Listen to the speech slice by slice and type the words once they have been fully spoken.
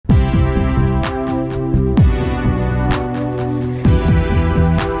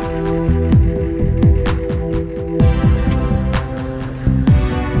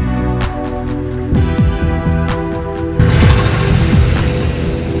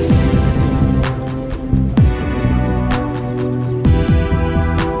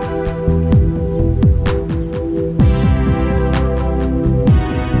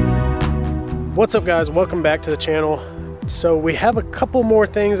What's up guys, welcome back to the channel. So we have a couple more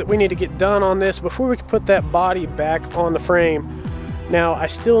things that we need to get done on this before we can put that body back on the frame. Now I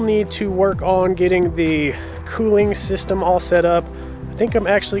still need to work on getting the cooling system all set up. I think I'm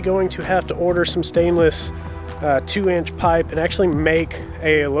actually going to have to order some stainless 2-inch pipe and actually make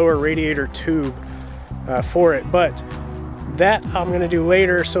a lower radiator tube for it, but that I'm going to do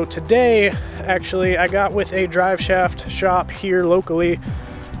later. So today actually I got with a drive shaft shop here locally.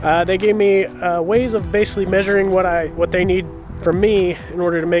 They gave me ways of basically measuring what they need from me in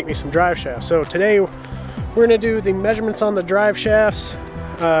order to make me some drive shafts. So today we're going to do the measurements on the drive shafts,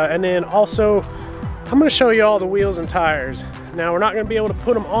 and then also I'm going to show you all the wheels and tires. Now we're not going to be able to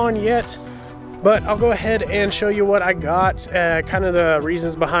put them on yet, but I'll go ahead and show you what I got, kind of the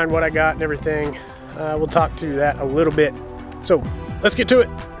reasons behind what I got and everything. We'll talk through that a little bit. So let's get to it.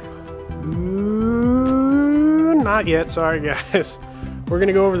 Not yet, sorry guys. We're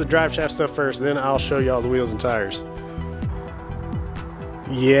gonna go over the drive shaft stuff first, then I'll show you all the wheels and tires.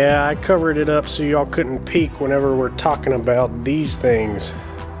 Yeah, I covered it up so y'all couldn't peek whenever we're talking about these things.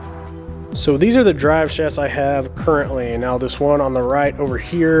 So these are the drive shafts I have currently. Now this one on the right over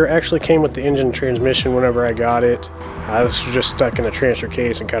here actually came with the engine transmission whenever I got it. This was just stuck in a transfer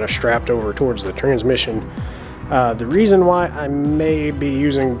case and kind of strapped over towards the transmission. The reason why I may be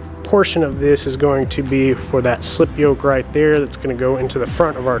using a portion of this is going to be for that slip yoke right there that's going to go into the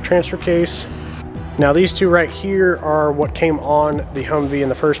front of our transfer case. Now these two right here are what came on the Humvee in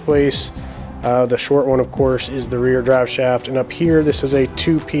the first place. The short one of course is the rear drive shaft, and up here this is a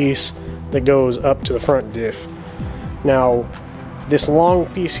two-piece that goes up to the front diff. Now this long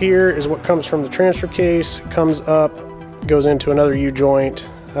piece here is what comes from the transfer case, comes up, goes into another U-joint,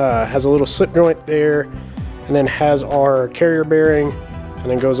 has a little slip joint there, and then has our carrier bearing, and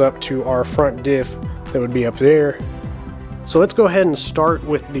then goes up to our front diff that would be up there. So let's go ahead and start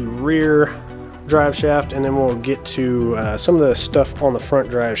with the rear drive shaft, and then we'll get to some of the stuff on the front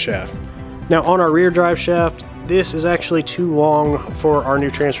drive shaft. Now on our rear drive shaft, this is actually too long for our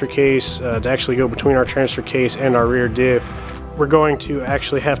new transfer case to actually go between our transfer case and our rear diff. We're going to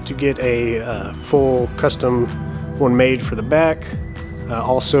actually have to get a full custom one made for the back.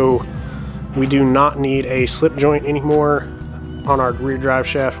 Also, we do not need a slip joint anymore on our rear drive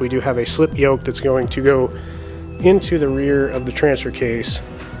shaft. We do have a slip yoke that's going to go into the rear of the transfer case.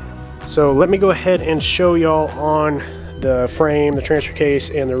 So let me go ahead and show y'all on the frame, the transfer case,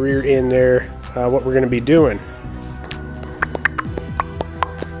 and the rear end there what we're going to be doing.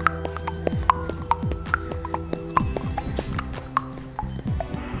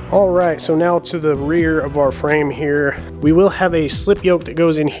 Alright, so now to the rear of our frame here. We will have a slip yoke that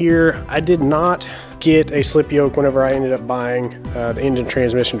goes in here. I did not get a slip yoke whenever I ended up buying the engine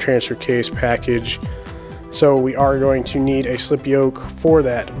transmission transfer case package. So we are going to need a slip yoke for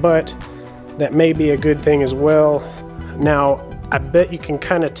that, but that may be a good thing as well. Now, I bet you can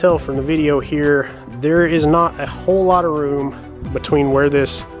kind of tell from the video here, there is not a whole lot of room between where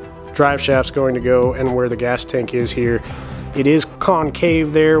this drive shaft's going to go and where the gas tank is here. It is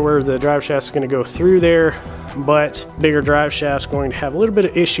concave there where the drive shaft is going to go through there, but bigger drive shaft's going to have a little bit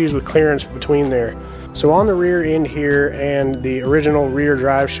of issues with clearance between there. So on the rear end here and the original rear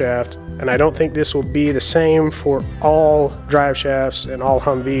drive shaft, and I don't think this will be the same for all drive shafts and all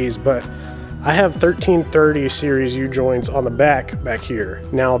Humvees, but I have 1330 series U-joints on the back here.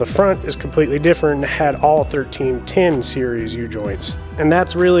 Now the front is completely different and had all 1310 series U-joints. And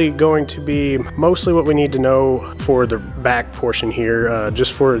that's really going to be mostly what we need to know for the back portion here,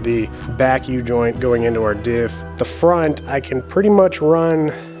 just for the back U-joint going into our diff. The front, I can pretty much run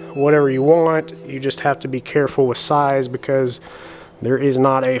whatever you want. You just have to be careful with size because there is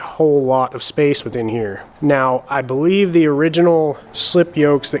not a whole lot of space within here. Now, I believe the original slip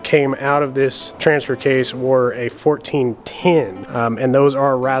yokes that came out of this transfer case were a 1410, and those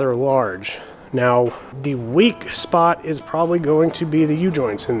are rather large. Now, the weak spot is probably going to be the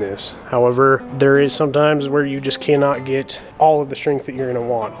U-joints in this. However, there is sometimes where you just cannot get all of the strength that you're gonna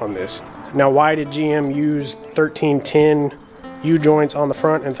want on this. Now, why did GM use 1310 U-joints on the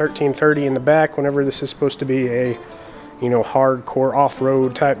front and 1330 in the back whenever this is supposed to be a, you know, hardcore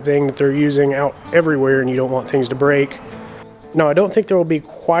off-road type thing that they're using out everywhere and you don't want things to break? Now, I don't think there will be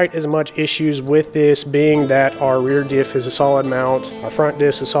quite as much issues with this, being that our rear diff is a solid mount, our front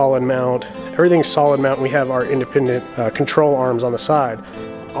diff is a solid mount, everything's solid mount, and we have our independent control arms on the side.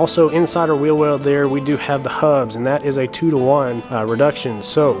 Also, inside our wheel well there, we do have the hubs, and that is a 2-to-1 reduction.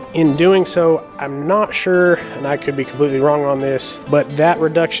 So in doing so, I'm not sure, and I could be completely wrong on this, but that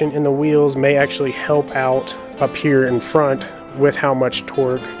reduction in the wheels may actually help out up here in front with how much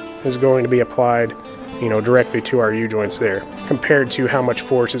torque is going to be applied you know, directly to our U-joints there, compared to how much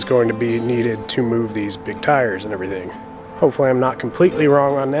force is going to be needed to move these big tires and everything. Hopefully I'm not completely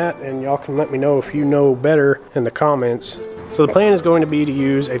wrong on that, and y'all can let me know if you know better in the comments. So the plan is going to be to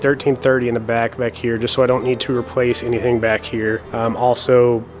use a 1330 in the back here, just so I don't need to replace anything back here.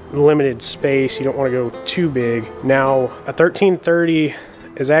 Also, limited space, you don't want to go too big. Now, a 1330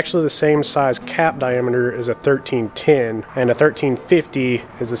 is actually the same size cap diameter as a 1310, and a 1350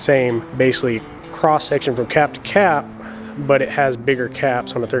 is the same basically cross section from cap to cap, but it has bigger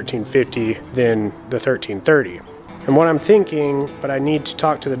caps on a 1350 than the 1330. And what I'm thinking, but I need to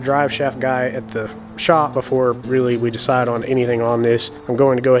talk to the drive shaft guy at the shop before really we decide on anything on this. I'm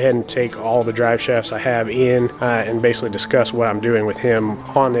going to go ahead and take all the drive shafts I have in and basically discuss what I'm doing with him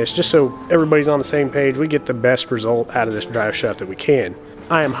on this, just so everybody's on the same page. We get the best result out of this drive shaft that we can.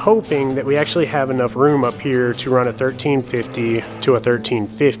 I am hoping that we actually have enough room up here to run a 1350 to a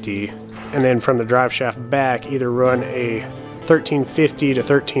 1350, and then from the drive shaft back either run a 1350 to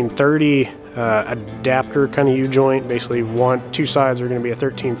 1330 adapter kind of U-joint. Basically two sides are going to be a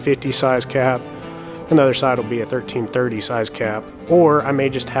 1350 size cap, and the other side will be a 1330 size cap. Or I may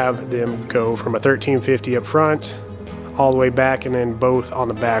just have them go from a 1350 up front all the way back, and then both on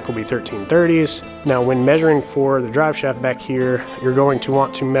the back will be 1330s. Now when measuring for the drive shaft back here, you're going to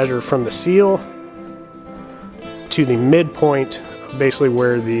want to measure from the seal to the midpoint, basically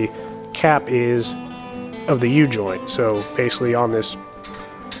where the cap is of the U-joint. So basically on this,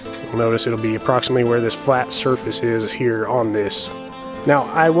 you'll notice it'll be approximately where this flat surface is here on this. Now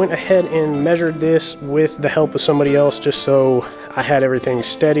I went ahead and measured this with the help of somebody else just so I had everything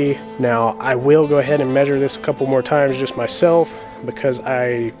steady. Now I will go ahead and measure this a couple more times just myself, because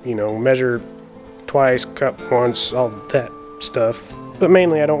I, you know, measure twice, cut once, all that stuff. But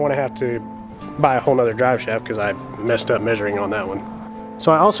mainly I don't want to have to buy a whole nother drive shaft because I messed up measuring on that one.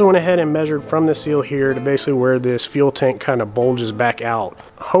 So I also went ahead and measured from the seal here to basically where this fuel tank kind of bulges back out.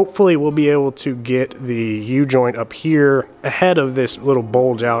 Hopefully we'll be able to get the U-joint up here ahead of this little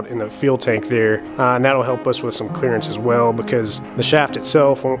bulge out in the fuel tank there, and that'll help us with some clearance as well, because the shaft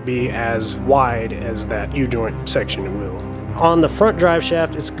itself won't be as wide as that U-joint section will. On the front drive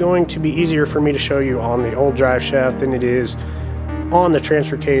shaft, it's going to be easier for me to show you on the old drive shaft than it is on the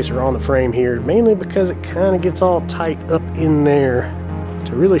transfer case or on the frame here, mainly because it kind of gets all tight up in there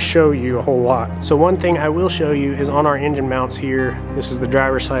to really show you a whole lot. So one thing I will show you is on our engine mounts here. This is the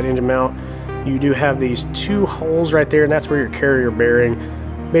driver's side engine mount. You do have these two holes right there, and that's where your carrier bearing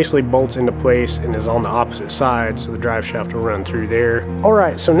basically bolts into place and is on the opposite side, so the drive shaft will run through there.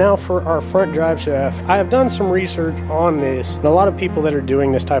 Alright, so now for our front drive shaft. I have done some research on this, and a lot of people that are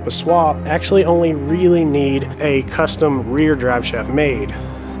doing this type of swap actually only really need a custom rear drive shaft made.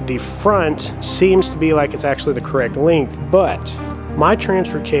 The front seems to be like it's actually the correct length, but my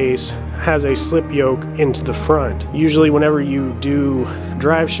transfer case has a slip yoke into the front. Usually whenever you do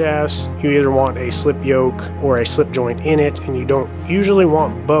drive shafts, you either want a slip yoke or a slip joint in it, and you don't usually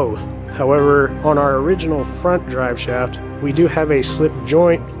want both. However, on our original front drive shaft, we do have a slip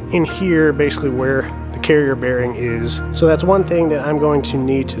joint in here, basically where the carrier bearing is. So that's one thing that I'm going to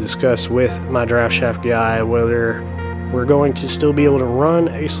need to discuss with my drive shaft guy, whether we're going to still be able to run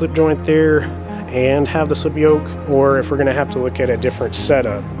a slip joint there and have the slip yoke, or if we're going to have to look at a different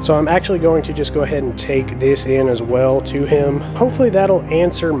setup. So I'm actually going to just go ahead and take this in as well to him. Hopefully that'll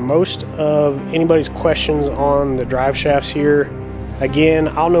answer most of anybody's questions on the drive shafts here. Again,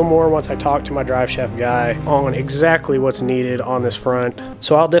 I'll know more once I talk to my drive shaft guy on exactly what's needed on this front.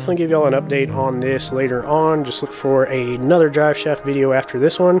 So I'll definitely give y'all an update on this later on. Just look for another drive shaft video after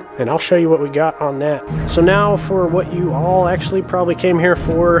this one, and I'll show you what we got on that. So now for what you all actually probably came here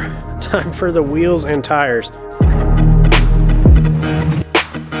for, time for the wheels and tires.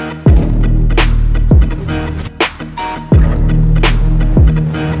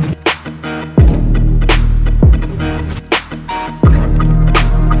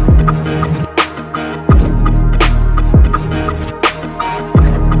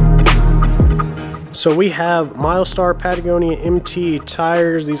 So we have Milestar Patagonia MT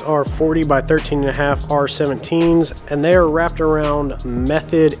tires. These are 40 by 13.5 R17s, and they are wrapped around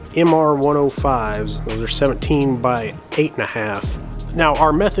Method MR105s. Those are 17 by 8.5. Now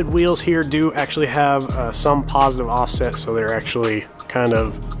our Method wheels here do actually have some positive offset, so they're actually kind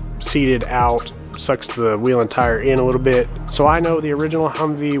of seated out, sucks the wheel and tire in a little bit. So I know the original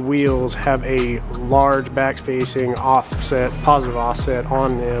Humvee wheels have a large backspacing offset, positive offset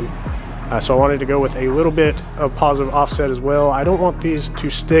on them. So I wanted to go with a little bit of positive offset as well. I don't want these to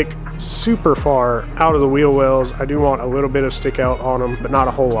stick super far out of the wheel wells. I do want a little bit of stick out on them, but not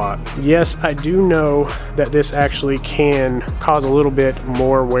a whole lot. Yes, I do know that this actually can cause a little bit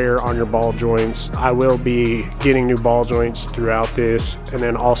more wear on your ball joints. I will be getting new ball joints throughout this, and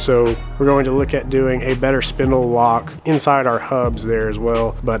then also we're going to look at doing a better spindle lock inside our hubs there as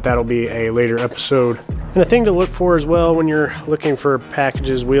well, but that'll be a later episode. And a thing to look for as well when you're looking for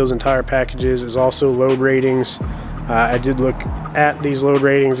packages, wheels and tire packages, is also load ratings. I did look at these load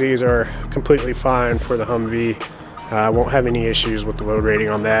ratings. These are completely fine for the Humvee. I won't have any issues with the load rating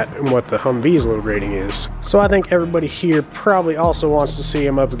on that and what the Humvee's load rating is. So I think everybody here probably also wants to see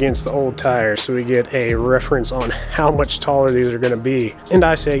them up against the old tires so we get a reference on how much taller these are going to be. And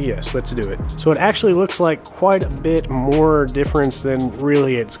I say yes, let's do it. So it actually looks like quite a bit more difference than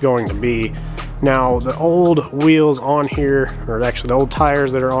really it's going to be. Now the old wheels on here, or actually the old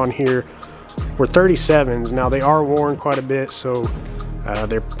tires that are on here, were 37s. Now they are worn quite a bit, so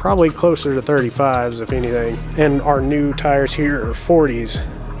they're probably closer to 35s if anything. And our new tires here are 40s.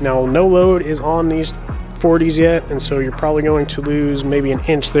 Now no load is on these 40s yet, and so you're probably going to lose maybe an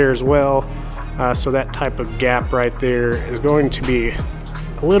inch there as well. So that type of gap right there is going to be a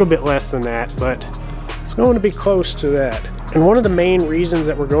little bit less than that, but it's going to be close to that. And one of the main reasons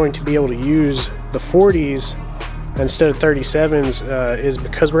that we're going to be able to use the 40s instead of 37s is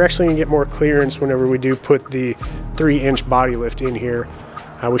because we're actually going to get more clearance whenever we do put the 3-inch body lift in here.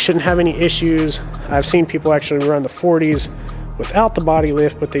 We shouldn't have any issues. I've seen people actually run the 40s without the body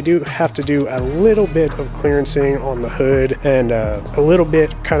lift, but they do have to do a little bit of clearancing on the hood and a little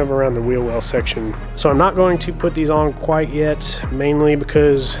bit kind of around the wheel well section. So I'm not going to put these on quite yet, mainly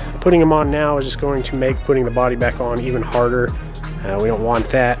because putting them on now is just going to make putting the body back on even harder. We don't want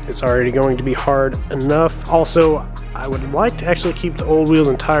that. It's already going to be hard enough. Also, I would like to actually keep the old wheels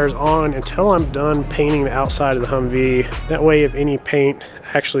and tires on until I'm done painting the outside of the Humvee. That way, if any paint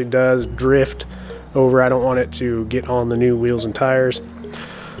actually does drift over, I don't want it to get on the new wheels and tires.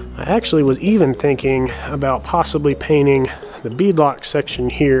 I actually was even thinking about possibly painting the beadlock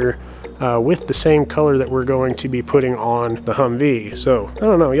section here with the same color that we're going to be putting on the Humvee. So I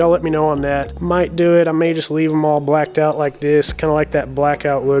don't know, y'all let me know on that. Might do it. I may just leave them all blacked out like this, kind of like that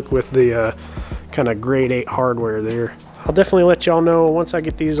blackout look with the kind of grade 8 hardware there. I'll definitely let y'all know once I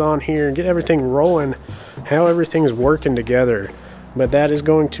get these on here and get everything rolling, how everything's working together. But that is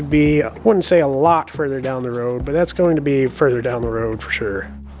going to be, I wouldn't say a lot further down the road, but that's going to be further down the road for sure.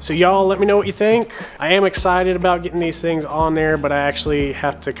 So y'all let me know what you think. I am excited about getting these things on there, but I actually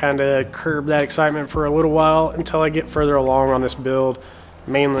have to kind of curb that excitement for a little while until I get further along on this build,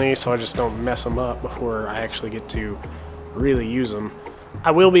 mainly so I just don't mess them up before I actually get to really use them.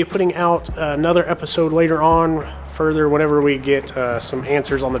 I will be putting out another episode later on, further whenever we get some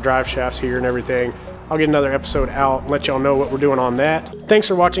answers on the drive shafts here and everything. I'll get another episode out and let y'all know what we're doing on that. Thanks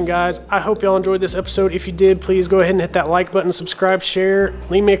for watching, guys. I hope y'all enjoyed this episode. If you did, please go ahead and hit that like button, subscribe, share,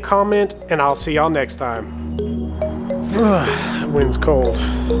 leave me a comment, and I'll see y'all next time. Wind's cold.